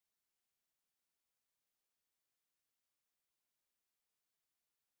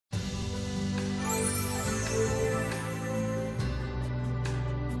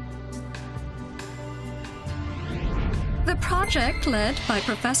The project, led by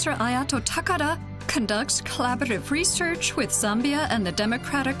Professor Ayato TAKADA, conducts collaborative research with Zambia and the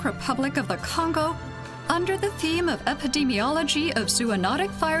Democratic Republic of the Congo under the theme of Epidemiology of Zoonotic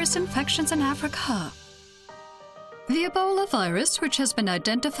virus infections in Africa. The Ebola virus, which has been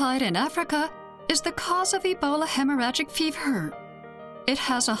identified in Africa, is the cause of Ebola hemorrhagic fever. It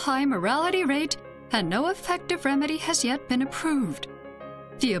has a high mortality rate and no effective remedy has yet been approved.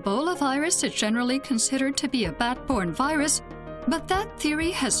 The Ebola virus is generally considered to be a bat-borne virus, but that theory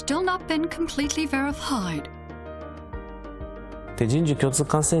has still not been completely verified. で、人獣共通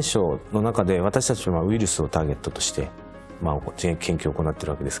感染症の中で私たちはウイルスをターゲットとして、研究を行ってい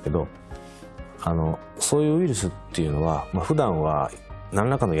るわけですけど、そういうウイルスっていうのは、普段は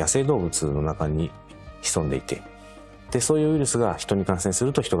何らかの野生動物の中に潜んでいて、でそういうウイルスが人に感染す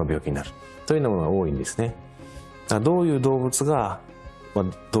ると人が病気になるというようなものが多いんですね。だからどういう動物が、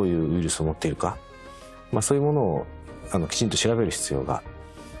どういうウイルスを持っているか、そういうものをきちんと調べる必要が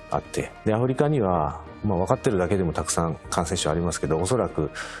あって、でアフリカには、分かってるだけでもたくさん感染症ありますけど、おそらく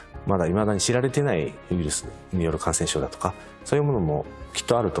まだ未だに知られてないウイルスによる感染症だとか、そういうものもきっ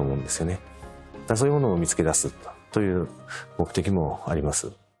とあると思うんですよね。だからそういうものを見つけ出すという目的もあります。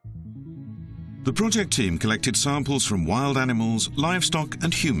The project team collected samples from wild animals, livestock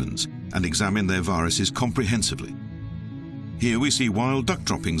and humans and examined their viruses comprehensively. Here we see wild duck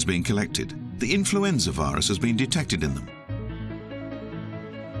droppings being collected. The influenza virus has been detected in them.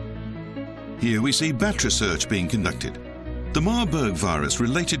 Here we see bat research being conducted. The Marburg virus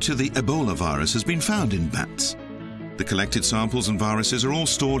related to the Ebola virus has been found in bats. The collected samples and viruses are all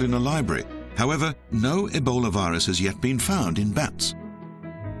stored in a library. However, no Ebola virus has yet been found in bats.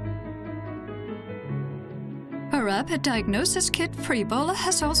 A rapid diagnosis kit for Ebola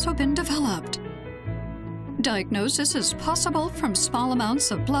has also been developed. Diagnosis is possible from small amounts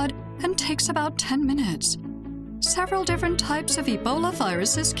of blood and takes about 10 minutes. Several different types of Ebola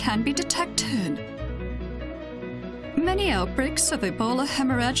viruses can be detected. Many outbreaks of Ebola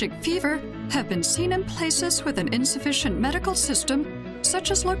hemorrhagic fever have been seen in places with an insufficient medical system,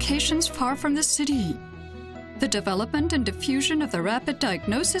 such as locations far from the city. The development and diffusion of the rapid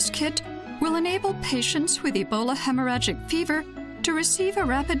diagnosis kit will enable patients with Ebola hemorrhagic fever to receive a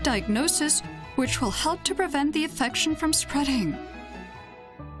rapid diagnosis, which will help to prevent the infection from spreading.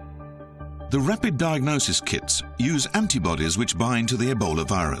 The rapid diagnosis kits use antibodies which bind to the Ebola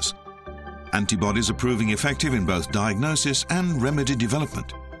virus. Antibodies are proving effective in both diagnosis and remedy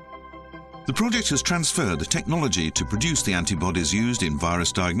development. The project has transferred the technology to produce the antibodies used in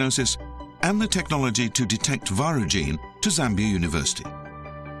virus diagnosis and the technology to detect virogene to Zambia University.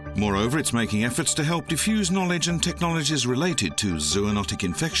 Moreover, it's making efforts to help diffuse knowledge and technologies related to zoonotic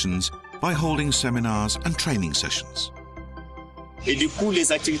infections by holding seminars and training sessions. Et du coup,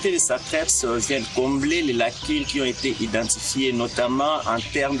 les activités de SATREPS viennent combler les lacunes qui ont été identifiées, notamment en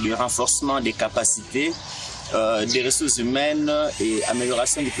termes de renforcement des capacités, des ressources humaines et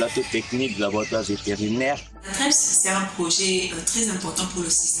amélioration du plateau technique du laboratoire vétérinaire. SATREPS, c'est un projet très important pour le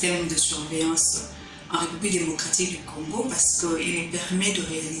système de surveillance en République démocratique du Congo parce qu'il nous permet de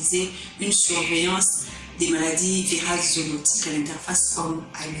réaliser une surveillance des maladies virales zoonotiques à l'interface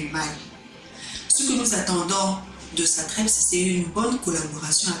homme-animal. Ce que nous attendons de SATREPS, c'est une bonne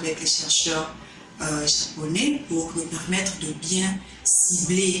collaboration avec les chercheurs japonais pour nous permettre de bien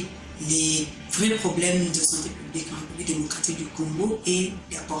cibler les vrais problèmes de santé publique en République démocratique du Congo et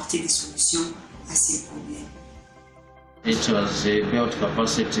d'apporter des solutions à ces problèmes. It was built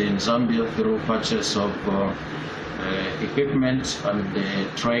capacity in Zambia through purchase of equipment and the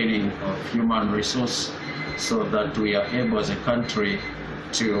training of human resource so that we are able as a country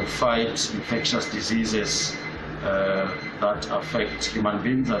to fight infectious diseases that affect human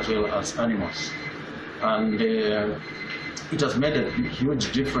beings as well as animals. And it has made a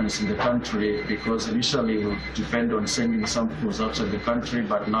huge difference in the country because initially we depend on sending samples outside the country,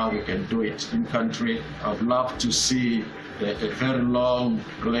 but now we can do it in country. I'd love to see a very long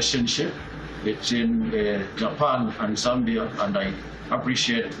relationship between Japan and Zambia, and I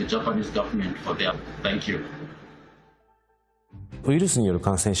appreciate the Japanese government for that. Thank you. ウイルスによる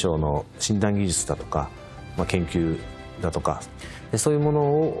感染症の診断技術だとか、研究だとか、そういうもの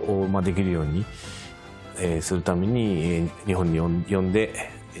をできるようにするために日本に呼ん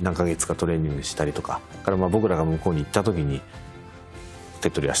で何ヶ月かトレーニングしたりとか、から僕らが向こうに行った時に手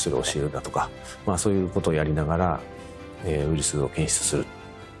っ取り足取り教えるだとか、そういうことをやりながらウイルスを検出する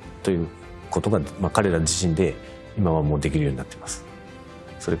ということが、彼ら自身で今はもうできるようになっています。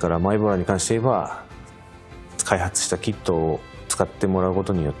それからエボラに関して言えば開発したキットを使ってもらうこ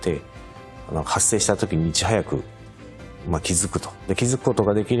とによって発生した時にいち早く気づくと。で気づくこと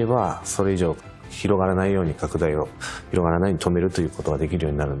ができればそれ以上広がらないように拡大を広がらないように止めるということができるよ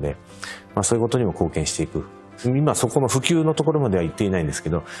うになるので、そういうことにも貢献していく。今そこの普及のところまでは行っていないんですけ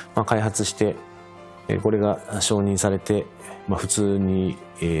ど、開発してこれが承認されて、普通に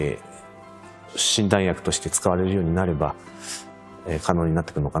診断薬として使われるようになれば可能になっ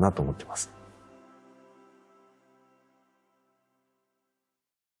てくるのかなと思っています。